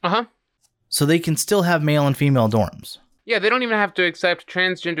 Uh-huh. So they can still have male and female dorms. Yeah, they don't even have to accept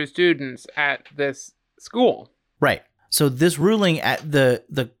transgender students at this school. Right. So this ruling, at the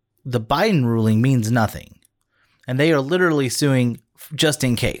Biden ruling, means nothing. And they are literally suing just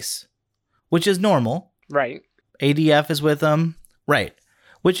in case, which is normal. Right. ADF is with them. Right.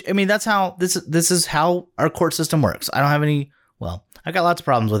 Which, I mean, that's how this is how our court system works. I don't have any, well, I got lots of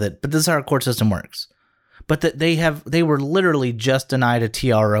problems with it, but this is how our court system works. But that they were literally just denied a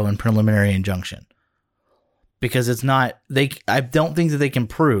TRO and preliminary injunction, because it's not, I don't think that they can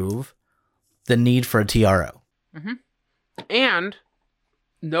prove the need for a TRO. Mm-hmm. And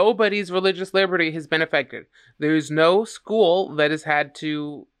nobody's religious liberty has been affected. There's no school that has had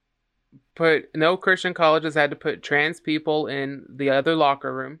to no Christian college has had to put trans people in the other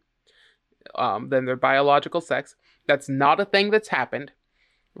locker room than their biological sex. That's not a thing that's happened.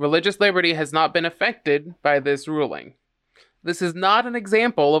 Religious liberty has not been affected by this ruling. This is not an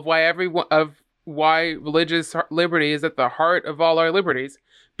example of why religious liberty is at the heart of all our liberties,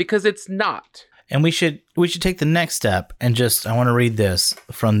 because it's not. And we should take the next step and I want to read this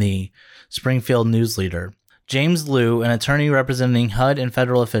from the Springfield News Leader. James Liu, an attorney representing HUD and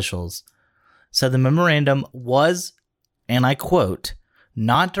federal officials, said the memorandum was, and I quote,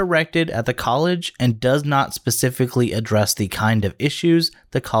 not directed at the college and does not specifically address the kind of issues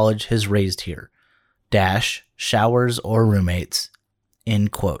the college has raised here. Showers or roommates,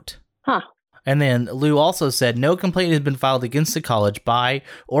 end quote. Huh. And then Liu also said no complaint has been filed against the college by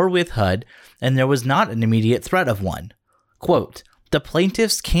or with HUD, and there was not an immediate threat of one. Quote, the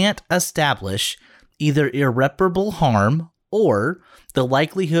plaintiffs can't establish either irreparable harm or the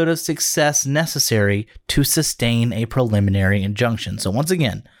likelihood of success necessary to sustain a preliminary injunction. So once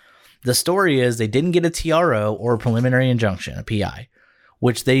again, the story is they didn't get a TRO or a preliminary injunction, a PI,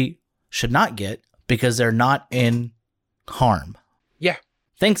 which they should not get because they're not in harm. Yeah.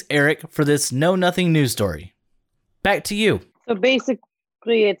 Thanks, Eric, for this know-nothing news story. Back to you. So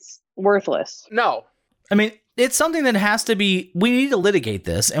basically, it's worthless. No. I mean, it's something that has to be, we need to litigate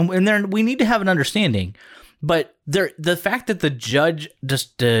this, and we need to have an understanding. But the fact that the judge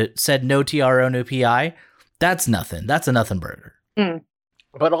just said no TRO, no PI, that's nothing. That's a nothing burger. Mm.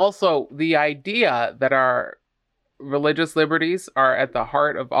 But also the idea that our religious liberties are at the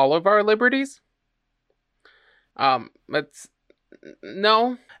heart of all of our liberties. That's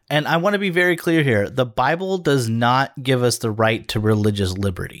no. And I want to be very clear here. The Bible does not give us the right to religious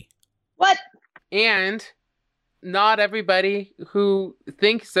liberty. What? And not everybody who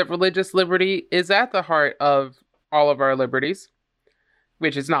thinks that religious liberty is at the heart of all of our liberties,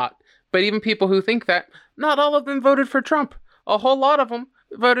 which is not. But even people who think that, not all of them voted for Trump. A whole lot of them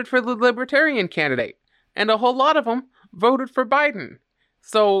voted for the libertarian candidate. And a whole lot of them voted for Biden.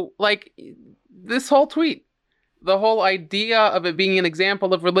 So, like, this whole tweet, the whole idea of it being an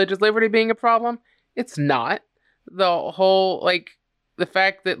example of religious liberty being a problem, it's not. The whole, like, the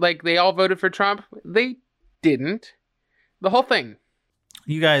fact that, like, they all voted for Trump, they didn't. The whole thing.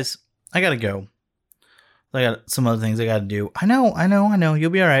 You guys, I gotta go. I got some other things I gotta do. I know.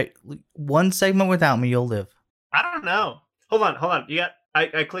 You'll be all right. One segment without me, you'll live. I don't know. Hold on.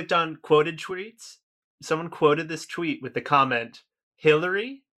 I clicked on quoted tweets. Someone quoted this tweet with the comment,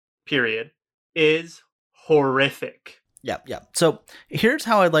 Hillary, period, is horrific. Yep. So here's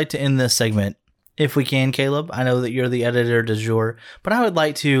how I'd like to end this segment, if we can, Caleb. I know that you're the editor du jour, but I would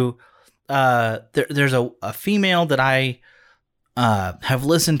like to. There's a female that I have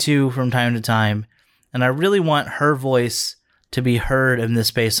listened to from time to time, and I really want her voice to be heard in this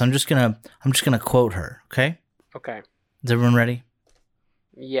space. So I'm just gonna quote her. Okay, Okay. is everyone ready?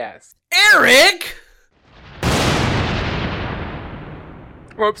 Yes. Eric.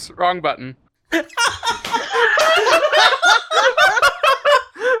 Whoops, wrong button. The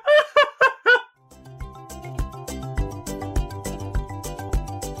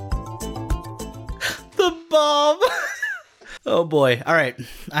bomb. Oh boy. All right.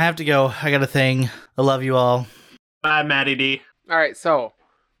 I have to go. I got a thing. I love you all. Bye, Maddie D. All right, so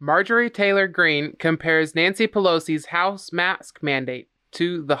Marjorie Taylor Greene compares Nancy Pelosi's House mask mandate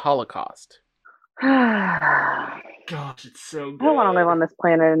to the Holocaust. I Gosh, it's so good. don't want to live on this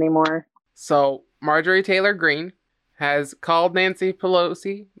planet anymore. So Marjorie Taylor Greene has called Nancy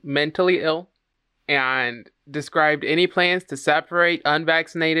Pelosi mentally ill and described any plans to separate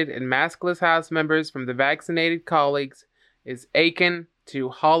unvaccinated and maskless House members from the vaccinated colleagues is akin to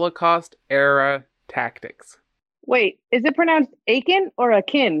Holocaust-era tactics. Wait, is it pronounced Aiken or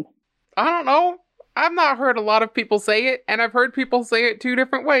Akin? I don't know. I've not heard a lot of people say it, and I've heard people say it two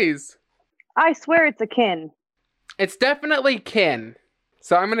different ways. I swear it's Akin. It's definitely kin.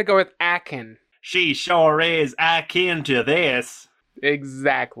 So I'm going to go with akin. She sure is akin to this.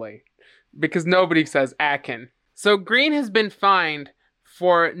 Exactly. Because nobody says akin. So Green has been fined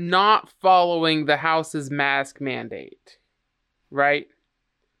for not following the House's mask mandate. Right?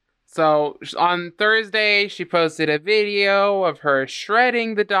 So on Thursday, she posted a video of her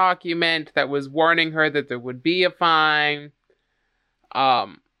shredding the document that was warning her that there would be a fine.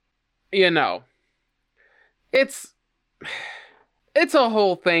 You know, it's a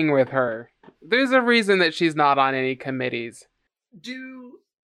whole thing with her. There's a reason that she's not on any committees. Do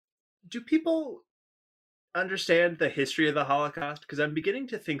people understand the history of the Holocaust? Because I'm beginning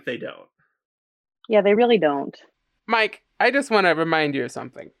to think they don't. Yeah, they really don't. Mike, I just want to remind you of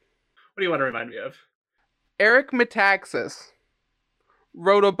something. What do you want to remind me of? Eric Metaxas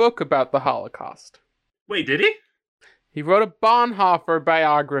wrote a book about the Holocaust. Wait, did he? He wrote a Bonhoeffer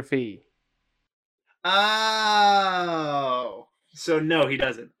biography. Oh. So no, he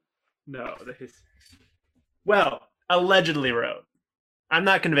doesn't. No. Well, allegedly wrote. I'm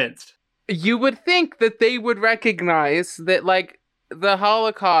not convinced. You would think that they would recognize that, like, the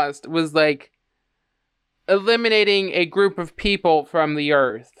Holocaust was, like, eliminating a group of people from the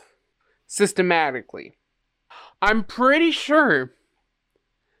earth systematically. I'm pretty sure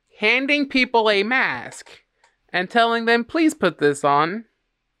handing people a mask and telling them, please put this on,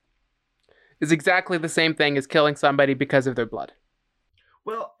 is exactly the same thing as killing somebody because of their blood.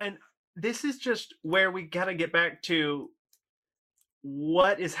 Well, and this is just where we gotta get back to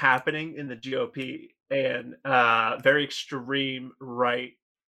what is happening in the GOP and very extreme right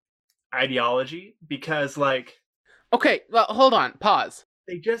ideology, because, like... Okay, well, hold on, pause.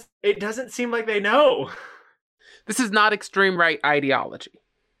 It doesn't seem like they know. This is not extreme right ideology.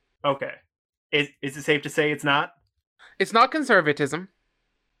 Okay. Is it safe to say it's not? It's not conservatism.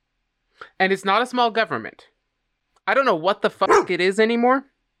 And it's not a small government. I don't know what the fuck it is anymore.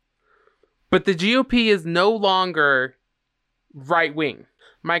 But the GOP is no longer right wing.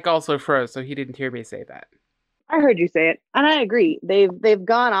 Mike also froze, so he didn't hear me say that. I heard you say it, and I agree. They've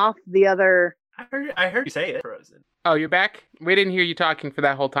gone off the other. I heard you say it, Frozen. Oh, you're back? We didn't hear you talking for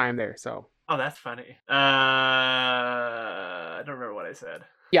that whole time there, so. Oh, that's funny. I don't remember what I said.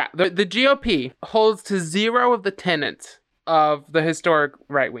 Yeah, the GOP holds to zero of the tenets of the historic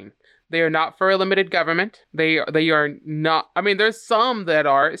right wing. They are not for a limited government. They are not. I mean, there's some that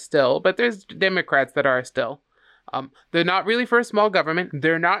are still, but there's Democrats that are still. They're not really for a small government.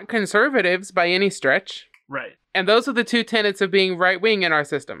 They're not conservatives by any stretch. Right. And those are the two tenets of being right wing in our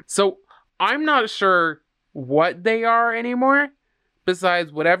system. So I'm not sure what they are anymore.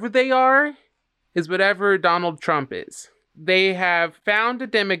 Besides, whatever they are is whatever Donald Trump is. They have found a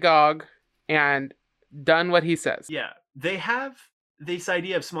demagogue and done what he says. Yeah, they have this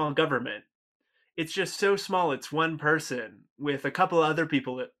idea of small government. It's just so small, it's one person with a couple other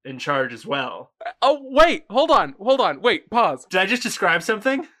people in charge as well. Oh, wait, hold on, wait, pause. Did I just describe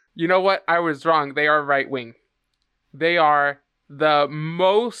something? You know what? I was wrong. They are right wing. They are the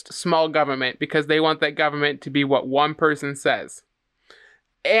most small government because they want that government to be what one person says.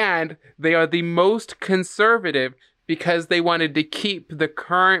 And they are the most conservative because they wanted to keep the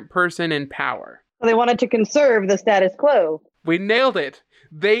current person in power. They wanted to conserve the status quo. We nailed it.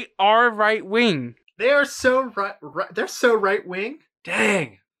 They are right wing. They are so right. They're so right wing.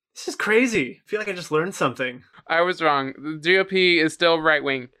 Dang, this is crazy. I feel like I just learned something. I was wrong. The GOP is still right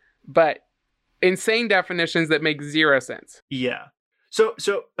wing, but insane definitions that make zero sense. Yeah. So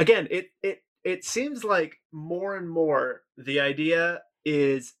again, it seems like more and more The idea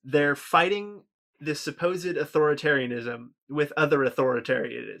is they're fighting this supposed authoritarianism with other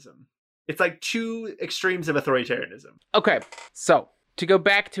authoritarianism. It's like two extremes of authoritarianism. Okay, so to go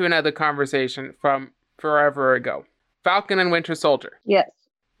back to another conversation from forever ago, Falcon and Winter Soldier. Yes.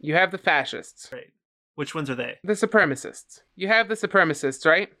 You have the fascists. Right. Which ones are they? The supremacists. You have the supremacists,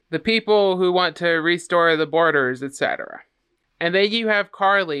 right? The people who want to restore the borders, etc. And then you have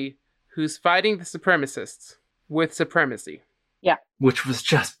Carly, who's fighting the supremacists with supremacy. Which was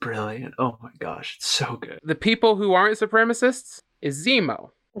just brilliant. Oh my gosh, it's so good. The people who aren't supremacists is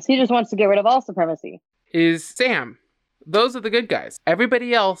Zemo, 'Cause he just wants to get rid of all supremacy. is Sam. Those are the good guys.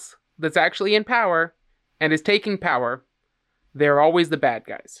 Everybody else that's actually in power and is taking power, they're always the bad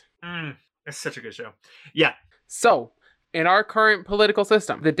guys. It's such a good show. Yeah. So, in our current political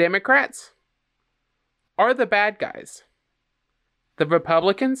system, the Democrats are the bad guys. The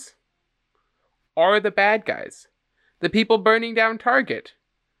Republicans are the bad guys. The people burning down Target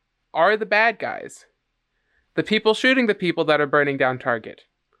are the bad guys. The people shooting the people that are burning down Target,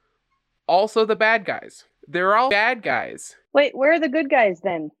 also the bad guys. They're all bad guys. Wait, where are the good guys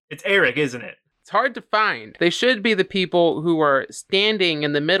then? It's Eric, isn't it? It's hard to find. They should be the people who are standing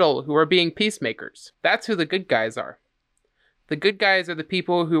in the middle, who are being peacemakers. That's who the good guys are. The good guys are the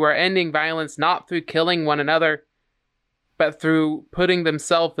people who are ending violence not through killing one another, but through putting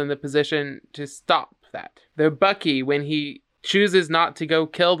themselves in the position to stop that. They're Bucky when he chooses not to go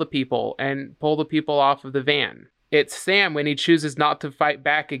kill the people and pull the people off of the van. It's Sam when he chooses not to fight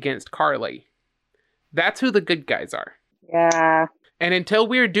back against Carly. That's who the good guys are. Yeah. And until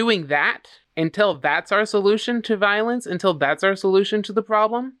we're doing that, until that's our solution to violence, until that's our solution to the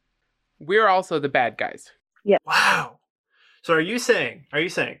problem, we're also the bad guys. Wow. So are you saying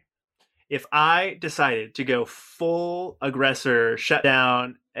if I decided to go full aggressor, shut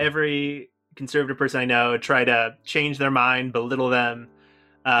down every conservative person I know, try to change their mind, belittle them,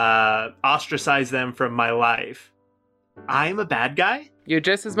 ostracize them from my life, I'm a bad guy? You're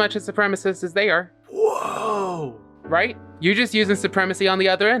just as much a supremacist as they are, Whoa. right? You're just using supremacy on the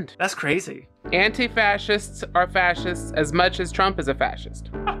other end. That's crazy. Anti-fascists are fascists as much as Trump is a fascist.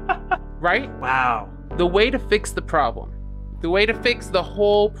 Right? Wow. The way to fix the problem, the way to fix the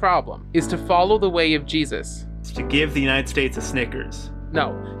whole problem, is to follow the way of Jesus. It's to give the United States a Snickers.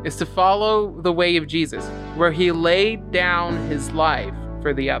 No, it's to follow the way of Jesus, where he laid down his life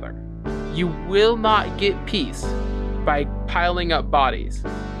for the other. You will not get peace by piling up bodies.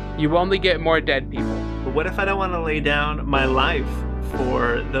 You only get more dead people. But what if I don't want to lay down my life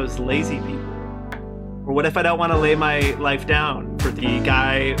for those lazy people? Or what if I don't want to lay my life down for the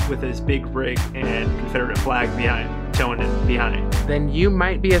guy with his big rig and Confederate flag behind, towing it behind? Then you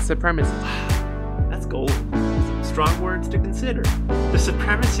might be a supremacist. That's gold. Some strong words to consider. The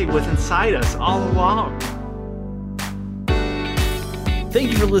supremacy was inside us all along.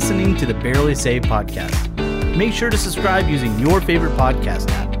 Thank you for listening to the Barely Saved podcast. Make sure to subscribe using your favorite podcast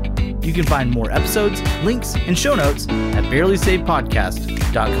app. You can find more episodes, links, and show notes at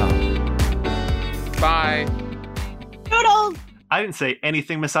barelysavedpodcast.com. Bye. Noodles! I didn't say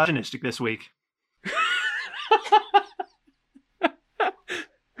anything misogynistic this week.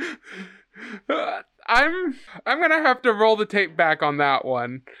 I'm gonna have to roll the tape back on that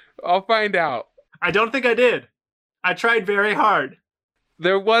one. I'll find out. I don't think I did. I tried very hard.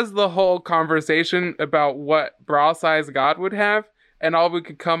 There was the whole conversation about what bra size God would have, and all we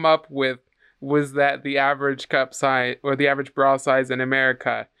could come up with was that the average cup size or the average bra size in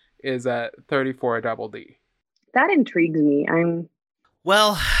America is a 34 double D. That intrigues me.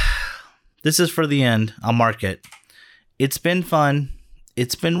 Well, this is for the end. I'll mark it. It's been fun.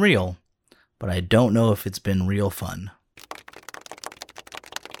 It's been real. But I don't know if it's been real fun.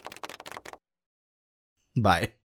 Bye.